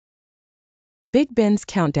Big Ben's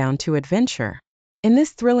countdown to adventure. In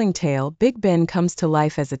this thrilling tale, Big Ben comes to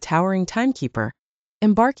life as a towering timekeeper,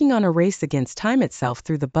 embarking on a race against time itself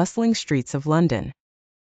through the bustling streets of London.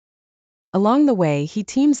 Along the way, he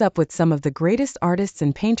teams up with some of the greatest artists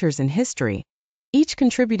and painters in history, each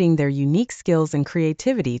contributing their unique skills and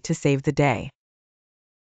creativity to save the day.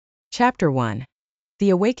 Chapter 1.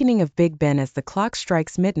 The Awakening of Big Ben. As the clock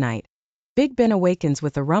strikes midnight, Big Ben awakens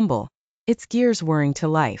with a rumble, its gears whirring to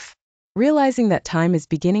life. Realizing that time is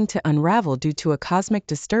beginning to unravel due to a cosmic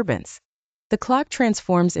disturbance, the clock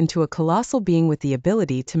transforms into a colossal being with the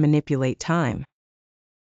ability to manipulate time.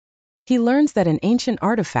 He learns that an ancient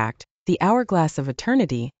artifact, the Hourglass of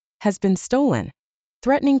Eternity, has been stolen,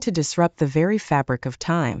 threatening to disrupt the very fabric of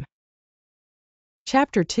time.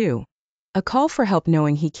 Chapter 2. A call for help.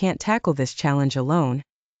 Knowing he can't tackle this challenge alone,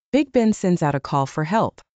 Big Ben sends out a call for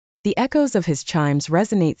help. The echoes of his chimes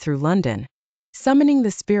resonate through London, summoning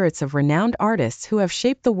the spirits of renowned artists who have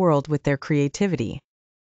shaped the world with their creativity.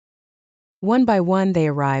 One by one they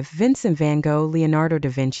arrive: Vincent van Gogh, Leonardo da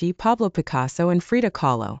Vinci, Pablo Picasso, and Frida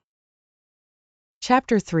Kahlo.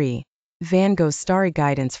 Chapter 3. Van Gogh's starry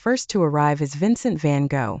guidance. First to arrive is Vincent van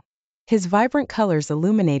Gogh, his vibrant colors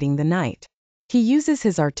illuminating the night. He uses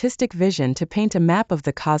his artistic vision to paint a map of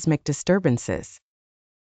the cosmic disturbances.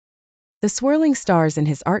 The swirling stars in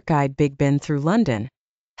his art guide Big Ben through London,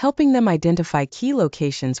 helping them identify key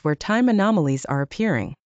locations where time anomalies are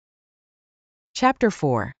appearing. Chapter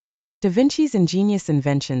 4. Da Vinci's ingenious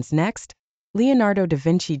inventions. Next, Leonardo da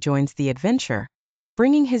Vinci joins the adventure,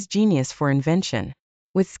 bringing his genius for invention.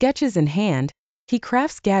 With sketches in hand, he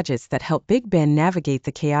crafts gadgets that help Big Ben navigate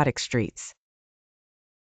the chaotic streets.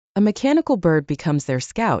 A mechanical bird becomes their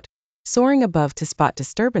scout, soaring above to spot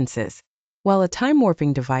disturbances, while a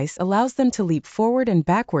time-warping device allows them to leap forward and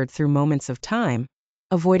backward through moments of time,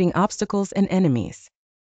 avoiding obstacles and enemies.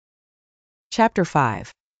 Chapter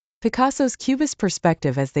 5. Picasso's Cubist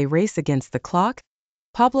perspective. As they race against the clock,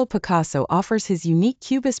 Pablo Picasso offers his unique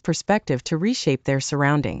Cubist perspective to reshape their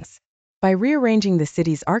surroundings. By rearranging the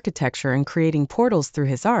city's architecture and creating portals through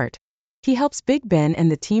his art, he helps Big Ben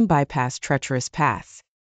and the team bypass treacherous paths.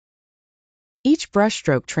 Each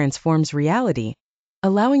brushstroke transforms reality,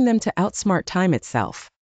 allowing them to outsmart time itself.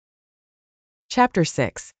 Chapter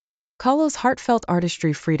 6. Kahlo's heartfelt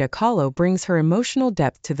artistry. Frida Kahlo brings her emotional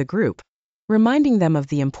depth to the group, reminding them of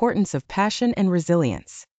the importance of passion and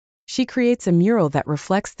resilience. She creates a mural that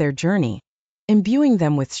reflects their journey, imbuing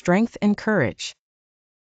them with strength and courage.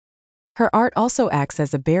 Her art also acts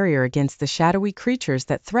as a barrier against the shadowy creatures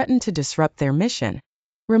that threaten to disrupt their mission,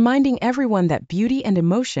 reminding everyone that beauty and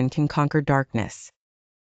emotion can conquer darkness.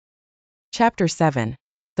 Chapter 7.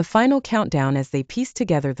 The final countdown. As they piece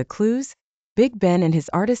together the clues, Big Ben and his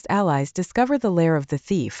artist allies discover the lair of the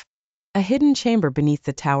thief, a hidden chamber beneath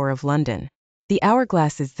the Tower of London. The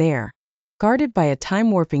hourglass is there, guarded by a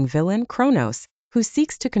time-warping villain, Kronos, who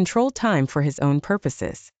seeks to control time for his own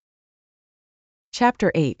purposes.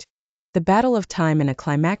 Chapter 8. The Battle of Time. In a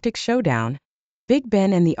climactic showdown, Big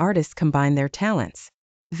Ben and the artist combine their talents.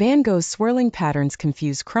 Van Gogh's swirling patterns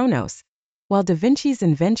confuse Kronos, while Da Vinci's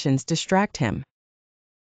inventions distract him.